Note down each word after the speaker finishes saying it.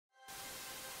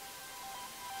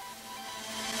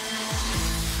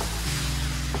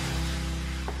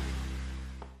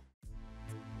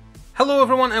Hello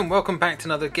everyone and welcome back to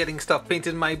another Getting Stuff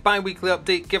Painted, my bi-weekly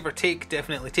update, give or take,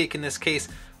 definitely take in this case,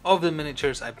 of the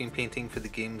miniatures I've been painting for the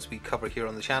games we cover here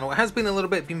on the channel. It has been a little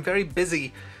bit, been very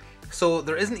busy, so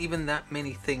there isn't even that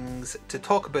many things to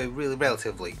talk about really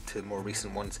relatively to more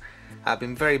recent ones. I've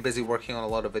been very busy working on a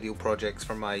lot of video projects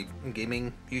for my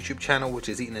gaming YouTube channel, which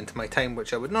is eating into my time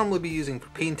which I would normally be using for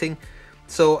painting,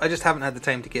 so I just haven't had the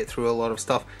time to get through a lot of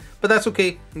stuff, but that's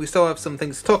okay, we still have some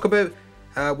things to talk about.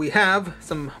 We have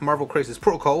some Marvel Crisis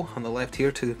Protocol on the left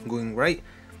here to going right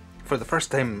for the first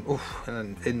time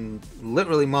in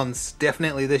literally months,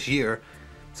 definitely this year,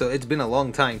 so it's been a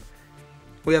long time.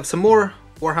 We have some more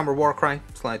Warhammer Warcry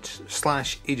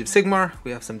slash Age of Sigmar.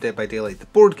 We have some Dead by Daylight the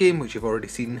board game, which you've already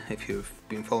seen if you've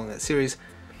been following that series.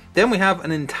 Then we have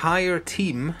an entire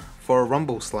team for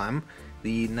Rumble Slam,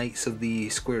 the Knights of the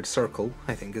Squared Circle,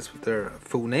 I think is their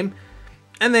full name.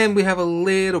 And then we have a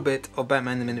little bit of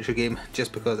Batman the Miniature Game,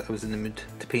 just because I was in the mood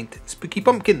to paint spooky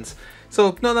pumpkins.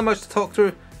 So not that much to talk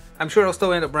through. I'm sure I'll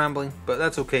still end up rambling, but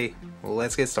that's okay. Well,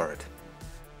 let's get started.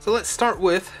 So let's start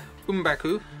with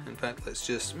M'Baku. In fact, let's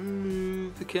just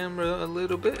move the camera a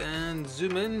little bit and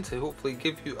zoom in to hopefully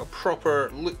give you a proper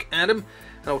look at him.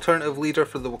 An alternative leader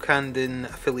for the Wakandan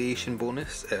affiliation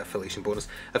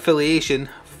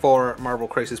for Marvel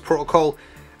Crisis Protocol.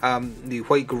 The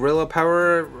White Gorilla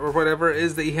power or whatever it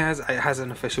is that he has, it has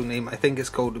an official name. I think it's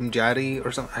called Mjari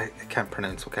or something. I can't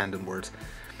pronounce Wakandan words.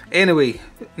 Anyway,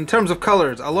 in terms of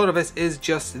colours, a lot of this is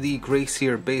just the Grey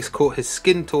Seer base coat. His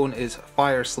skin tone is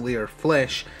Fire Slayer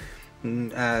Flesh.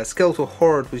 Skeletal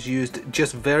Horde was used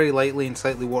just very lightly and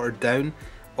slightly watered down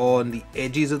on the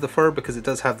edges of the fur because it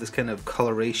does have this kind of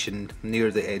coloration near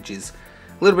the edges.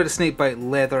 A little bit of Snakebite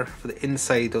leather for the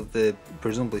inside of the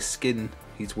presumably skin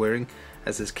he's wearing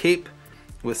as his cape,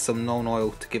 with some non-oil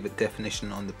to give it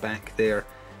definition on the back there.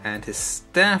 And his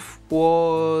staff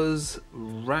was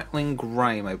Rattling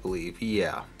Grime, I believe.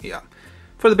 Yeah.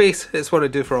 For the base, it's what I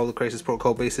do for all the Crisis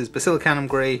Protocol bases. Basilicanum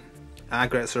Grey,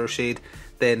 Agrat Shade,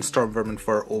 then Storm Vermin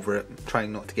Fur over it,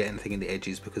 trying not to get anything in the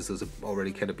edges because those have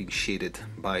already kind of been shaded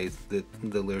by the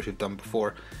layers you've done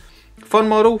before. Fun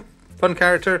model, fun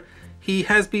character. He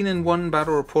has been in one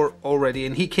battle report already,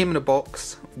 and he came in a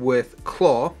box with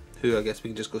Claw, who I guess we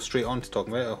can just go straight on to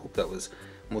talking about. I hope that was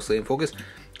mostly in focus.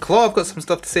 Claw I've got some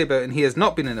stuff to say about, and he has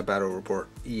not been in a battle report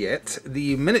yet.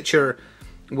 The miniature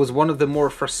was one of the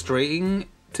more frustrating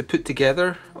to put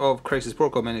together of Crisis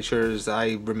Protocol miniatures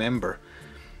I remember.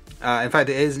 In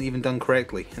fact, it isn't even done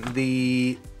correctly.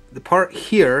 The part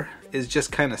here is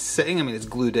just kind of sitting. I mean, it's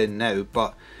glued in now,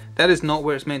 but that is not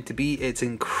where it's meant to be. It's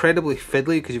incredibly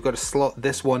fiddly because you've got to slot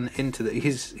this one into the...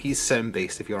 He's sound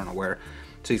based if you aren't aware.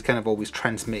 So he's kind of always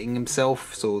transmitting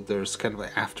himself, so there's kind of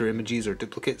like after images or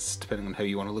duplicates, depending on how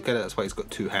you want to look at it. That's why he's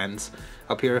got two hands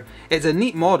up here. It's a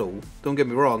neat model, don't get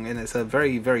me wrong, and it's a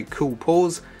very, very cool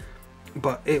pose,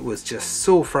 but it was just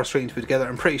so frustrating to put together.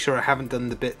 I'm pretty sure I haven't done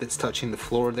the bit that's touching the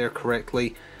floor there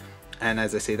correctly, and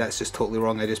as I say, that's just totally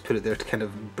wrong. I just put it there to kind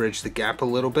of bridge the gap a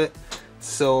little bit.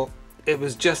 So it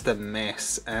was just a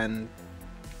mess, and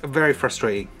very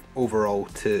frustrating overall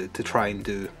to try and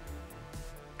do.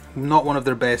 Not one of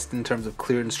their best in terms of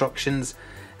clear instructions,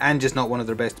 and just not one of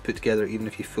their best to put together even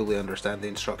if you fully understand the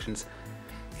instructions.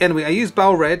 Anyway, I used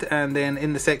Bal Red, and then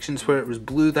in the sections where it was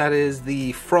blue, that is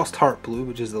the Frostheart Blue,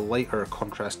 which is the lighter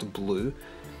contrast blue,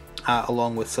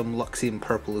 along with some Luxian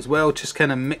Purple as well, just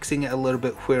kind of mixing it a little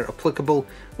bit where applicable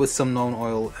with some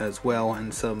non-oil as well,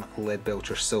 and some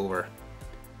Leadbelcher Silver.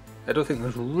 I don't think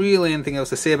there's really anything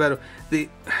else to say about it.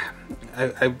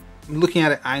 Looking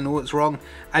at it, I know it's wrong.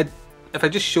 If I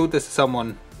just showed this to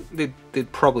someone,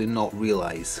 they'd probably not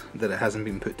realise that it hasn't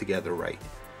been put together right.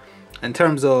 In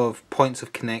terms of points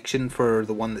of connection for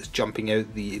the one that's jumping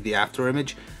out the after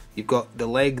image, you've got the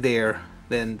leg there,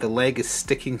 then the leg is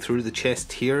sticking through the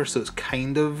chest here, so it's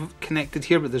kind of connected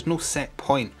here, but there's no set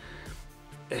point.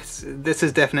 This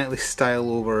is definitely style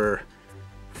over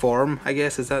form, I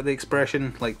guess, is that the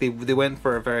expression? Like they went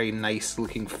for a very nice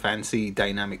looking fancy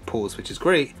dynamic pose, which is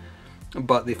great,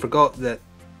 but they forgot that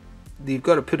you've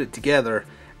got to put it together,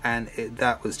 and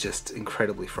that was just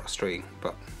incredibly frustrating.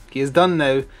 But he is done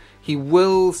now. He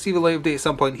will see the light of day at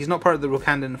some point. He's not part of the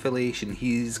Wakandan affiliation.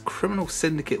 He's Criminal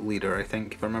Syndicate leader, I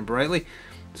think, if I remember rightly.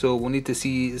 So we'll need to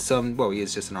see some... Well, he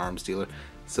is just an arms dealer,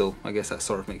 so I guess that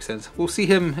sort of makes sense. We'll see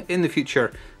him in the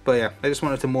future. But yeah, I just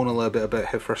wanted to moan a little bit about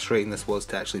how frustrating this was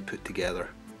to actually put together.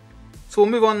 So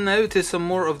we'll move on now to some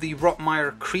more of the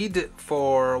Rotmire Creed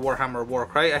for Warhammer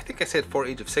Warcry. I think I said for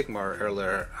Age of Sigmar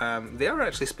earlier. They are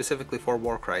actually specifically for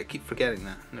Warcry. I keep forgetting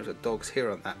that. There's a dog's hair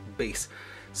on that base.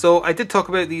 So I did talk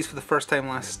about these for the first time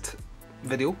last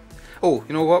video. Oh,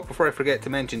 you know what? Before I forget to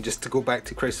mention, just to go back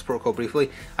to Crisis Protocol briefly,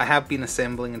 I have been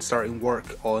assembling and starting work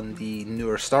on the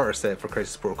newer starter set for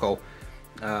Crisis Protocol.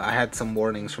 I had some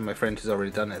warnings from my friend who's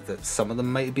already done it that some of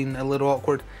them might have been a little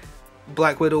awkward.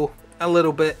 Black Widow, a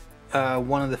little bit.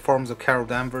 One of the forms of Carol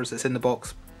Danvers that's in the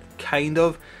box, kind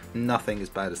of. Nothing as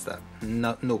bad as that.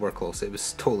 Nowhere close. It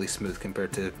was totally smooth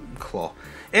compared to Claw.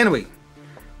 Anyway,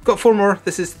 got 4 more.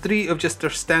 This is 3 of just their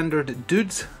standard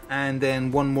dudes, and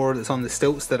then 1 more that's on the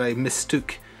stilts that I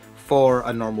mistook for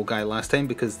a normal guy last time,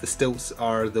 because the stilts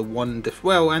are the one,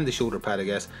 and the shoulder pad I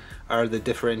guess, are the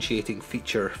differentiating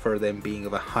feature for them being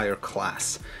of a higher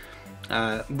class.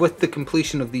 With the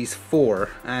completion of these 4,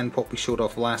 and what we showed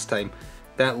off last time,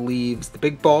 that leaves the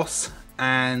big boss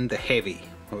and the heavy,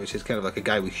 which is kind of like a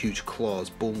guy with huge claws,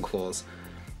 bone claws,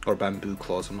 or bamboo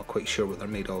claws. I'm not quite sure what they're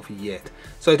made of yet.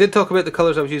 So I did talk about the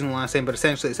colours I was using last time, but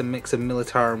essentially it's a mix of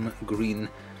Militarum green,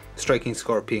 Striking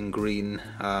Scorpion green,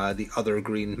 the other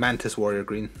green, Mantis Warrior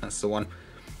green, that's the one,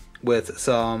 with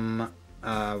some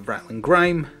Rattling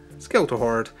Grime, Skeletor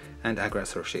Horde, and Agrat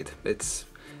Surshade.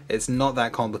 It's not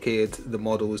that complicated. The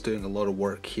model is doing a lot of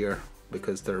work here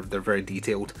because they're very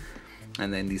detailed.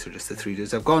 And then these are just the 3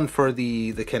 dudes. I've gone for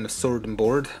the kind of sword and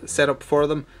board setup for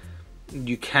them.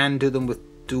 You can do them with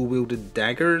dual-wielded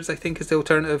daggers, I think is the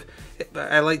alternative.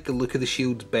 I like the look of the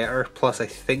shields better, plus I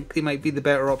think they might be the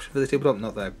better option for the tabletop.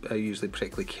 Not that I usually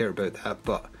particularly care about that,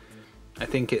 but I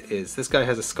think it is. This guy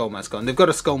has a skull mask on. They've got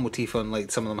a skull motif on,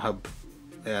 like some of them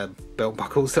have belt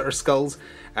buckles that are skulls,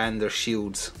 and their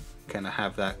shields kind of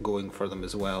have that going for them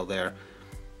as well there.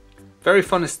 Very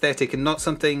fun aesthetic, and not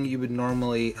something you would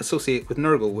normally associate with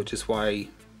Nurgle, which is why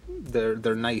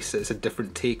they're nice. It's a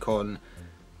different take on,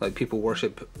 like, people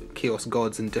worship chaos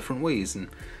gods in different ways, and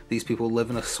these people live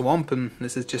in a swamp, and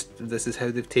this is how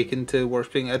they've taken to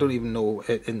worshipping. I don't even know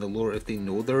in the lore if they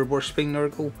know they're worshipping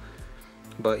Nurgle,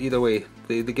 but either way,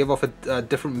 they give off a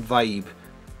different vibe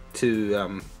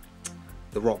to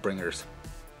the Rotbringers.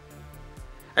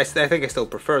 I think I still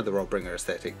prefer the Rotbringer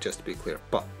aesthetic, just to be clear,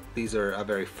 but these are a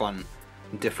very fun,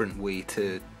 different way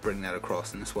to bring that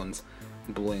across, and this one's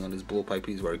blowing on his blowpipe.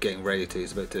 He's getting ready to.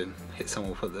 He's about to hit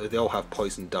someone with. They all have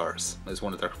poison darts as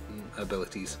one of their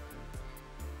abilities.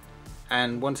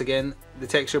 And once again, the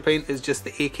texture paint is just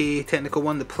the AK technical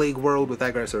one, the Plague World with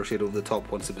Agrat Surshade over the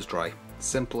top once it was dry.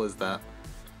 Simple as that.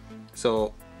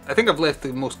 So I think I've left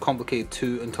the most complicated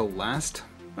 2 until last.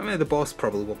 I mean, the boss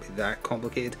probably won't be that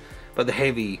complicated, but the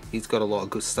heavy, he's got a lot of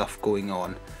good stuff going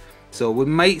on. So we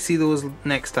might see those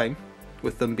next time,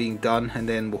 with them being done, and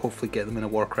then we'll hopefully get them in a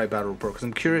Warcry battle report, because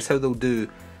I'm curious how they'll do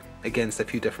against a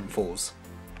few different foes.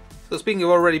 So speaking of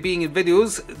already being in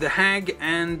videos, the Hag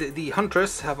and the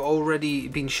Huntress have already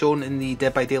been shown in the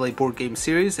Dead by Daylight board game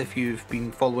series. If you've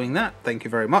been following that, thank you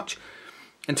very much.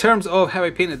 In terms of how I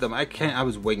painted them, I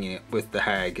was winging it with the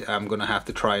Hag. I'm going to have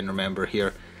to try and remember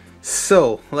here.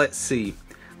 So, let's see.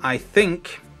 I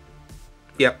think...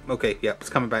 Yep, okay, yep, it's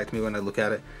coming back to me when I look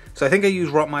at it. So I think I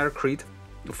used Rotmire Creed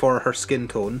for her skin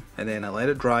tone, and then I let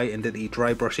it dry and did a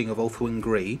dry brushing of Ulthuan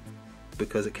Grey,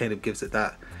 because it kind of gives it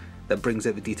that brings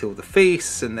out the detail of the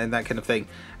face and that kind of thing.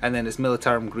 And then it's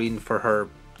Militarum Green for her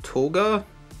toga,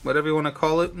 whatever you want to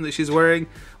call it, that she's wearing,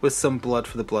 with some blood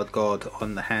for the Blood God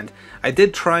on the hand. I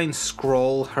did try and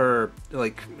scroll her,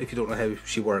 like, if you don't know how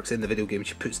she works, in the video game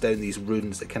she puts down these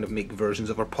runes that kind of make versions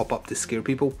of her pop up to scare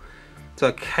people. So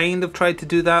I kind of tried to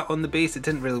do that on the base. It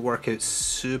didn't really work out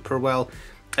super well.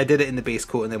 I did it in the base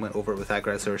coat and then went over it with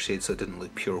Agrat Surshade so it didn't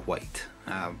look pure white.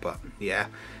 But yeah,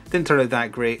 it didn't turn out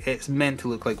that great. It's meant to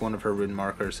look like one of her rune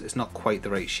markers. It's not quite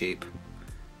the right shape.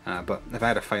 But if I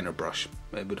had a finer brush,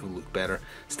 it would have looked better.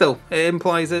 Still, it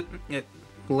implies it. It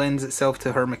lends itself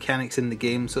to her mechanics in the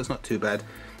game, so it's not too bad.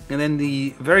 And then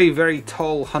the very, very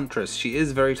tall Huntress. She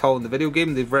is very tall in the video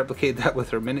game. They've replicated that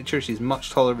with her miniature. She's much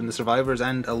taller than the survivors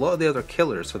and a lot of the other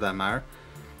killers, for that matter.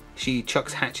 She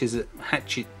chucks hatchet.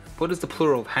 What is the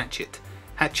plural of hatchet?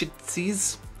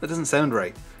 Hatchetsies? That doesn't sound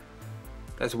right.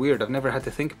 That's weird. I've never had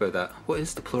to think about that. What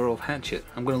is the plural of hatchet?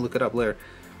 I'm going to look it up later.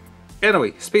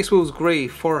 Anyway, Space Wolves Grey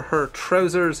for her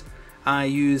trousers. I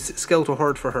use Skeletor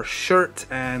Horde for her shirt,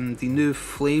 and the new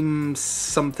Flame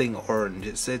something orange.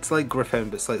 It's like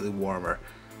Gryph-hound but slightly warmer.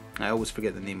 I always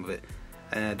forget the name of it.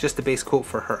 Just the base coat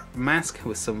for her mask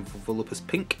with some Volupus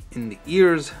pink in the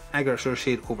ears. Agrat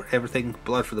Surshade over everything.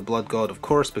 Blood for the Blood God, of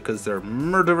course, because they're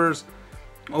murderers.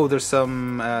 Oh, there's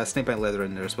some snakebite leather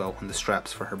in there as well on the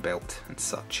straps for her belt and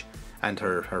such. And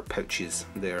her pouches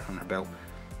there on her belt.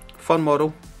 Fun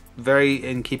model. Very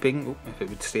in keeping, oh, if it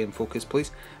would stay in focus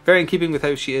please, very in keeping with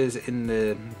how she is in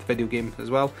the video game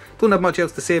as well. Don't have much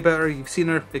else to say about her. You've seen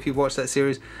her if you've watched that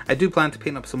series. I do plan to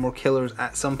paint up some more killers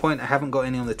at some point. I haven't got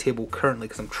any on the table currently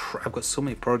because I've got so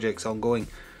many projects ongoing.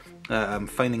 I'm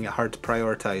finding it hard to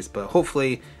prioritize, but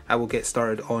hopefully I will get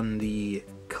started on the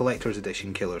collector's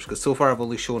edition killers, because so far I've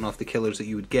only shown off the killers that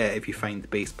you would get if you find the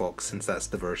base box, since that's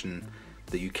the version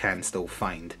that you can still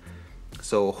find.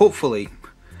 So hopefully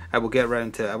I will get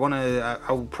around to,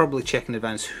 I'll probably check in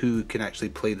advance who can actually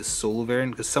play the solo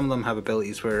variant, because some of them have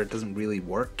abilities where it doesn't really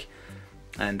work,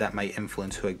 and that might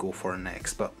influence who I go for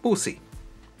next, but we'll see.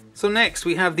 So next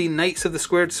we have the Knights of the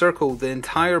Squared Circle, the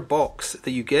entire box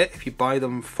that you get if you buy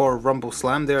them for Rumble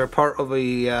Slam. They're part of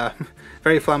a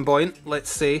very flamboyant, let's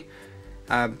say,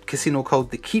 casino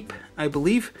called The Keep, I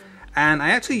believe, and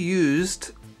I actually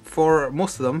used, for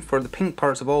most of them, for the pink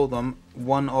parts of all of them,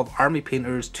 one of Army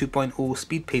Painter's 2.0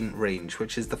 speed paint range,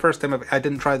 which is the first time I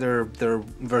didn't try their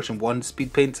version 1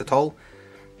 speed paints at all.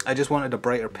 I just wanted a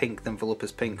brighter pink than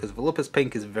Volupus Pink, because Volupus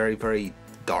Pink is very, very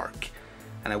dark,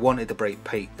 and I wanted a very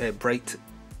bright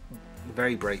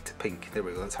pink. There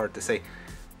we go, that's hard to say,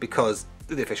 because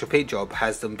the official paint job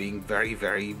has them being very,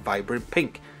 very vibrant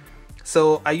pink.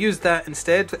 So I used that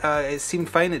instead. It seemed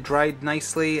fine, it dried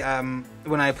nicely.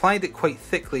 When I applied it quite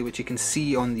thickly, which you can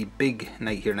see on the big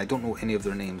knight here, and I don't know any of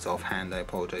their names offhand, I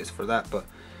apologise for that, but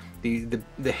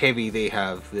the heavy they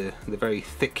have, the very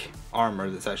thick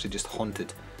armour that's actually just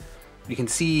haunted, you can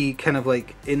see kind of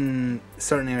like in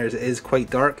certain areas it is quite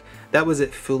dark. That was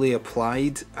it fully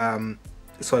applied,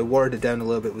 so I watered it down a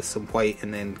little bit with some white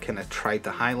and then kind of tried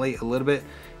to highlight a little bit.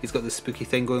 He's got this spooky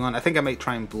thing going on. I think I might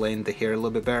try and blend the hair a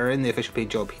little bit better. In the official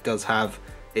paint job he does have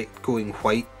it going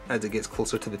white as it gets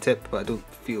closer to the tip, but I don't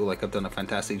feel like I've done a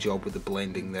fantastic job with the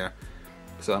blending there,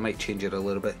 so I might change it a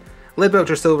little bit.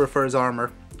 Leadbelcher Silver for his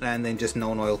armour, and then just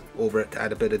non-oil over it to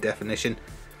add a bit of definition.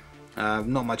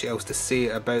 Not much else to say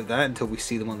about that until we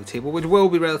see them on the table, which will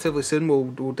be relatively soon.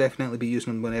 We'll definitely be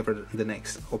using them whenever the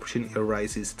next opportunity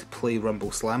arises to play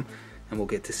Rumble Slam, and we'll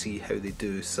get to see how they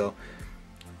do. So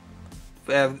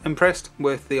impressed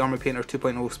with the Army Painter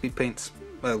 2.0 speed paints.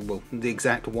 Well, the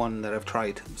exact one that I've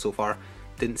tried so far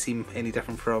didn't seem any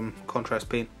different from contrast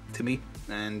paint to me,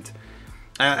 and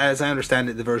as I understand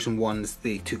it, the version 1s,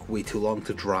 they took way too long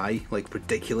to dry, like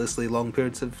ridiculously long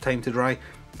periods of time to dry.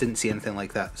 Didn't see anything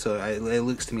like that, so it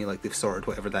looks to me like they've sorted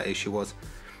whatever that issue was.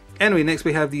 Anyway, next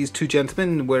we have these two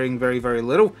gentlemen wearing very, very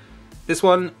little. This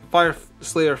one, Fire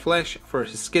Slayer Flesh for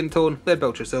his skin tone,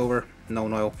 Leadbelcher Silver,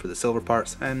 non-oil for the silver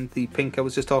parts, and the pink I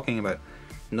was just talking about.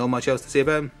 Not much else to say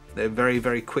about him. A very,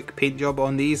 very quick paint job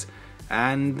on these,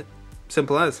 and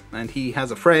simple as. And he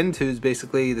has a friend who's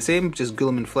basically the same, just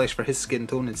Guilliman Flesh for his skin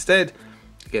tone instead.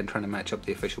 Again, trying to match up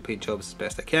the official paint jobs as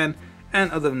best I can,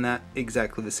 and other than that,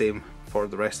 exactly the same for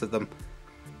the rest of them.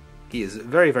 He is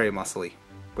very, very muscly,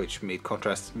 which made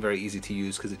contrast very easy to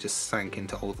use because it just sank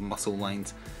into all the muscle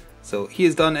lines. So he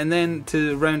is done, and then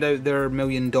to round out their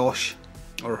million dosh,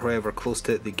 or however close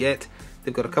to it they get,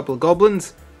 they've got a couple of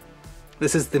goblins.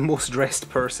 This is the most dressed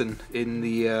person in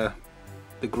the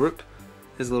group,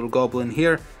 his little goblin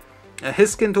here.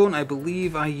 His skin tone, I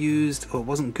believe I used, oh, it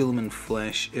wasn't Guilliman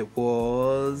Flesh, it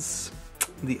was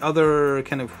the other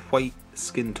kind of white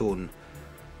skin tone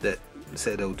that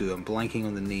said I'll do. I'm blanking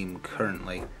on the name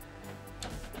currently.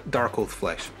 Dark Oath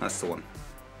Flesh, that's the one.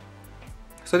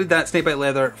 So I did that, snakebite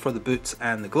leather for the boots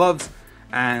and the gloves,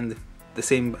 and the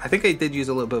same, I think I did use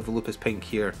a little bit of Volupus Pink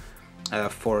here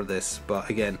for this, but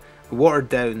again, watered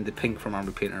down the pink from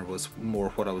Army Painter was more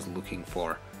what I was looking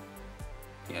for.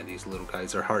 Yeah, these little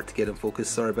guys are hard to get in focus,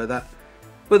 sorry about that.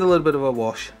 With a little bit of a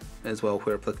wash as well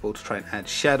where applicable to try and add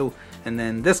shadow. And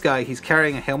then this guy, he's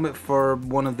carrying a helmet for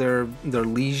one of their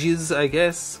lieges, I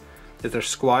guess. If they're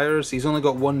squires, he's only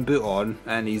got one boot on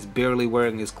and he's barely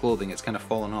wearing his clothing, it's kind of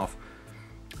fallen off.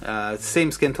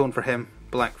 Same skin tone for him,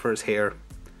 black for his hair.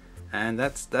 And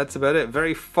that's about it.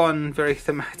 Very fun, very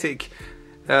thematic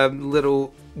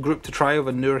little group to try of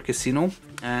a newer casino,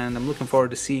 and I'm looking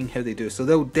forward to seeing how they do. So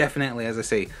they'll definitely, as I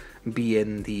say, be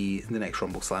in the next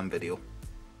Rumble Slam video.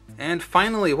 And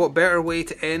finally, what better way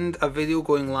to end a video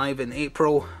going live in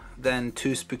April than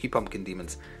two spooky pumpkin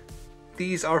demons.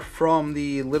 These are from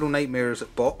the Little Nightmares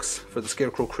box for the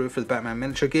Scarecrow crew for the Batman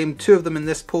miniature game. Two of them in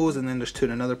this pose, and then there's two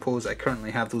in another pose. I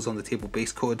currently have those on the table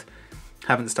base code.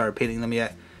 Haven't started painting them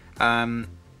yet.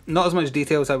 Not as much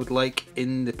detail as I would like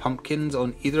in the pumpkins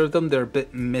on either of them. They're a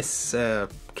bit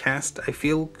miscast, I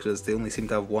feel, because they only seem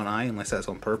to have one eye, unless that's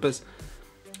on purpose.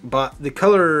 But the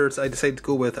colours I decided to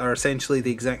go with are essentially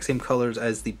the exact same colours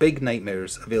as the big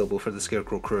Nightmares available for the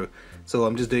Scarecrow crew. So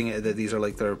I'm just doing it that these are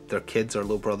like their kids or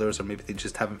little brothers, or maybe they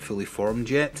just haven't fully formed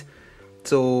yet.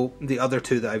 So the other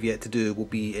two that I've yet to do will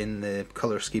be in the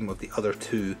colour scheme of the other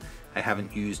two I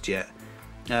haven't used yet.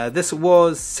 This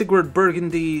was Sigurd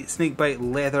Burgundy, Snakebite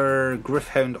Leather,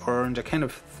 Gryph-hound Orange. I kind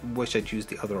of wish I'd used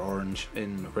the other orange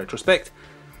in retrospect.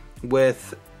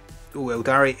 With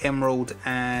Eldari Emerald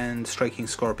and Striking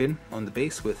Scorpion on the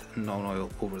base with non-oil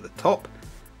over the top.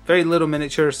 Very little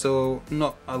miniature, so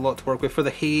not a lot to work with. For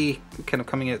the hay kind of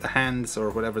coming out the hands, or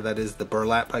whatever that is, the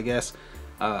burlap I guess,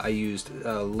 I used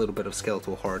a little bit of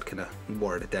Skeletal Horde, kind of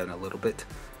watered it down a little bit.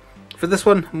 For this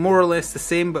one, more or less the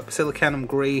same, but Basilicanum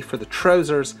Grey for the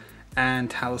trousers and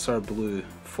Talassar Blue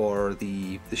for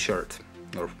the shirt,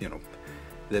 or you know,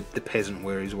 the peasant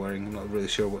wear he's wearing. I'm not really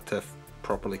sure what to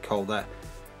properly call that.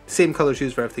 Same colours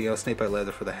used for everything else. Snakebite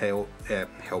Leather for the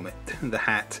helmet, the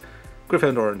hat,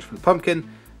 Gryph-hound Orange for the pumpkin,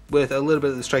 with a little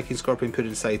bit of the Striking Scorpion put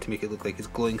inside to make it look like it's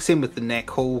glowing. Same with the neck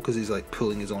hole, because he's like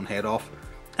pulling his own head off.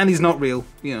 And he's not real,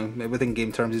 you know, within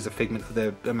game terms he's a figment of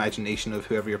the imagination of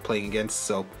whoever you're playing against,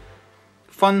 so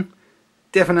fun.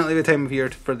 Definitely the time of year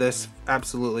for this.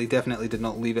 Absolutely, definitely did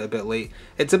not leave it a bit late.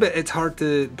 It's hard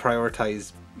to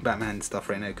prioritise Batman stuff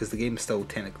right now because the game still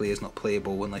technically is not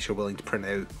playable unless you're willing to print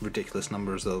out ridiculous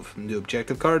numbers of new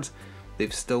objective cards.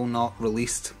 They've still not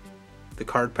released the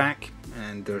card pack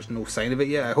and there's no sign of it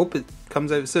yet. I hope it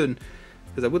comes out soon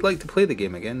because I would like to play the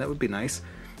game again. That would be nice,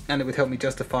 and it would help me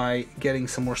justify getting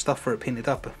some more stuff for it painted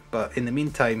up. But in the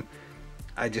meantime,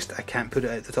 I can't put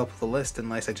it at the top of the list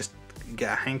unless I just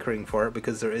get a hankering for it,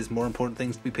 because there is more important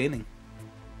things to be painting.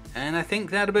 And I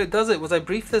think that about does it. Was I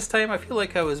brief this time? I feel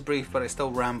like I was brief, but I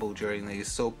still ramble during these,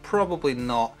 so probably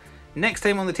not. Next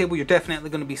time on the table, you're definitely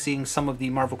going to be seeing some of the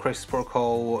Marvel Crisis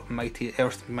Protocol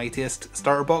Earth's Mightiest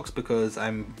starter box, because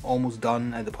I'm almost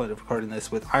done at the point of recording this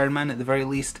with Iron Man at the very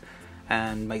least,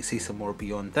 and might see some more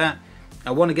beyond that.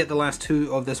 I want to get the last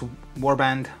two of this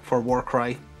Warband for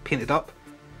Warcry painted up,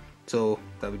 so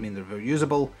that would mean they're very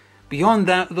usable. Beyond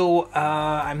that though,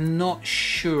 I'm not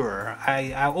sure.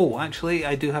 Actually,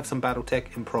 I do have some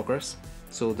Battletech in progress,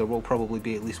 so there will probably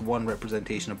be at least one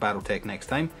representation of Battletech next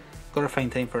time. Got to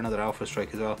find time for another Alpha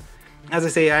Strike as well. As I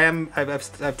say,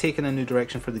 I've taken a new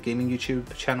direction for the gaming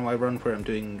YouTube channel I run, where I'm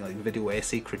doing like video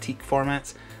essay critique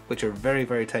formats, which are very,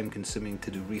 very time consuming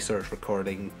to do research,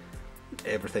 recording,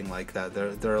 everything like that.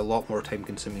 They're a lot more time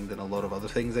consuming than a lot of other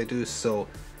things I do, so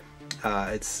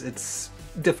it's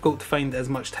difficult to find as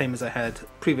much time as I had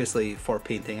previously for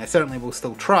painting. I certainly will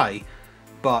still try,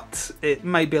 but it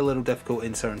might be a little difficult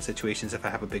in certain situations if I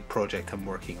have a big project I'm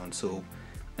working on, so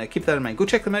keep that in mind. Go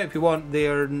check them out if you want. They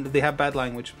have bad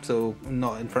language, so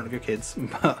not in front of your kids,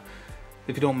 but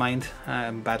if you don't mind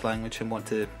bad language and want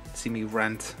to see me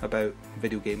rant about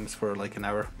video games for like an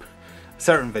hour,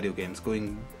 certain video games,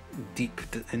 going deep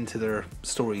into their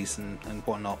stories and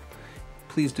whatnot,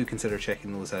 please do consider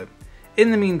checking those out.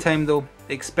 In the meantime though,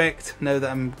 expect, now that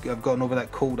I've gotten over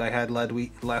that cold I had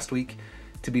last week,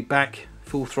 to be back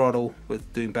full throttle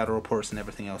with doing battle reports and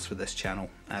everything else for this channel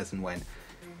as and when.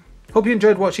 Hope you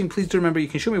enjoyed watching. Please do remember you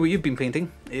can show me what you've been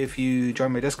painting if you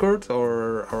join my Discord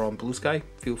or are on Blue Sky.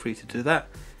 Feel free to do that.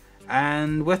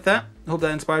 And with that, I hope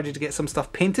that inspired you to get some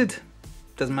stuff painted.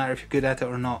 Doesn't matter if you're good at it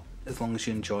or not, as long as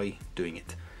you enjoy doing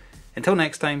it. Until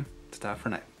next time, ta-ta for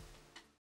now.